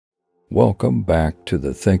Welcome back to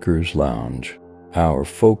the Thinker's Lounge. Our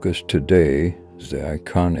focus today is the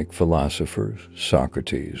iconic philosopher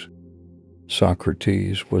Socrates.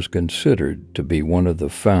 Socrates was considered to be one of the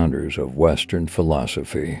founders of Western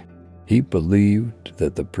philosophy. He believed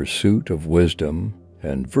that the pursuit of wisdom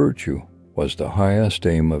and virtue was the highest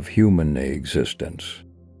aim of human existence.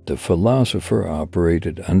 The philosopher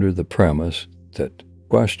operated under the premise that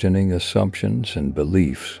questioning assumptions and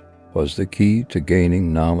beliefs was the key to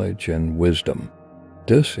gaining knowledge and wisdom.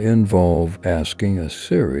 This involved asking a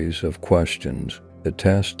series of questions that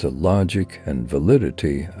test the logic and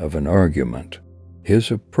validity of an argument. His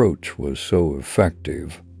approach was so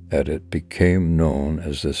effective that it became known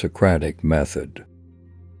as the Socratic method.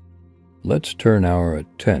 Let's turn our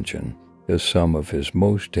attention to some of his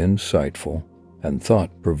most insightful and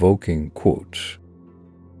thought-provoking quotes.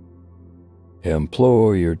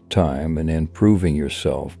 Employ your time in improving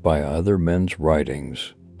yourself by other men's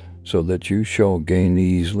writings, so that you shall gain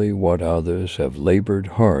easily what others have labored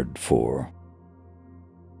hard for.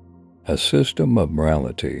 A system of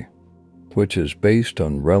morality, which is based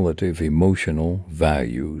on relative emotional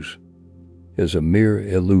values, is a mere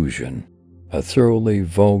illusion, a thoroughly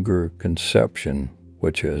vulgar conception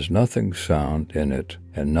which has nothing sound in it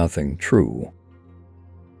and nothing true.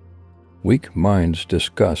 Weak minds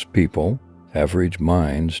discuss people, average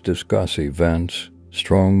minds discuss events,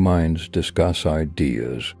 strong minds discuss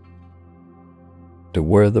ideas. To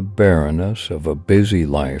wear the barrenness of a busy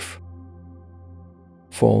life,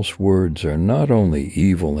 false words are not only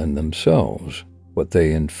evil in themselves, but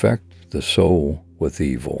they infect the soul with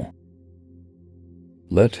evil.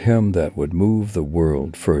 Let him that would move the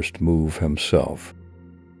world first move himself.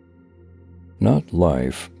 Not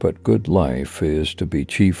life, but good life is to be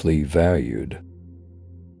chiefly valued.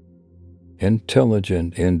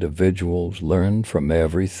 Intelligent individuals learn from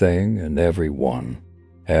everything and everyone.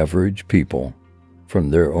 Average people, from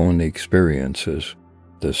their own experiences.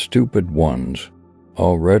 The stupid ones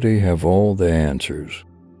already have all the answers.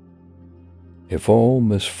 If all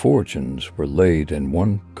misfortunes were laid in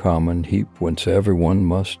one common heap whence everyone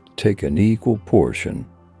must take an equal portion,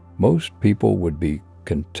 most people would be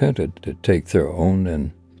contented to take their own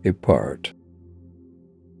and depart.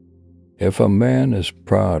 If a man is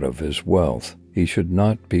proud of his wealth, he should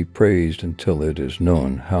not be praised until it is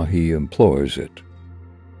known how he employs it.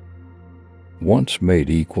 Once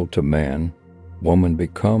made equal to man, woman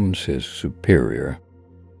becomes his superior.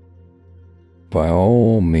 By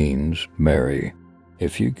all means, marry.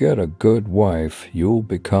 If you get a good wife, you'll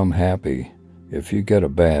become happy. If you get a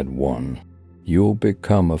bad one, you'll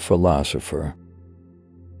become a philosopher.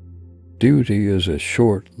 Duty is a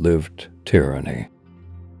short-lived tyranny.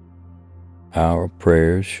 Our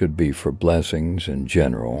prayers should be for blessings in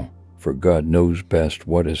general, for God knows best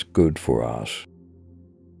what is good for us.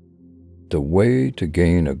 The way to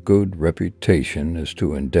gain a good reputation is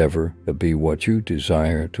to endeavor to be what you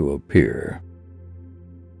desire to appear.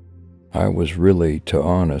 I was really too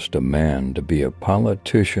honest a man to be a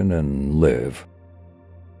politician and live.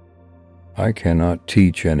 I cannot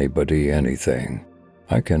teach anybody anything.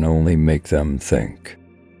 I can only make them think.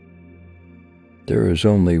 There is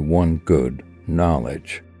only one good,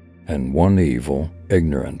 knowledge, and one evil,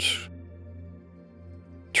 ignorance.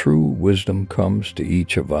 True wisdom comes to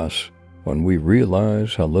each of us when we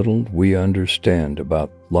realize how little we understand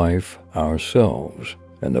about life, ourselves,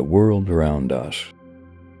 and the world around us.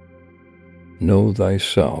 Know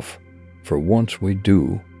thyself, for once we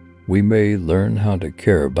do, we may learn how to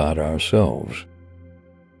care about ourselves.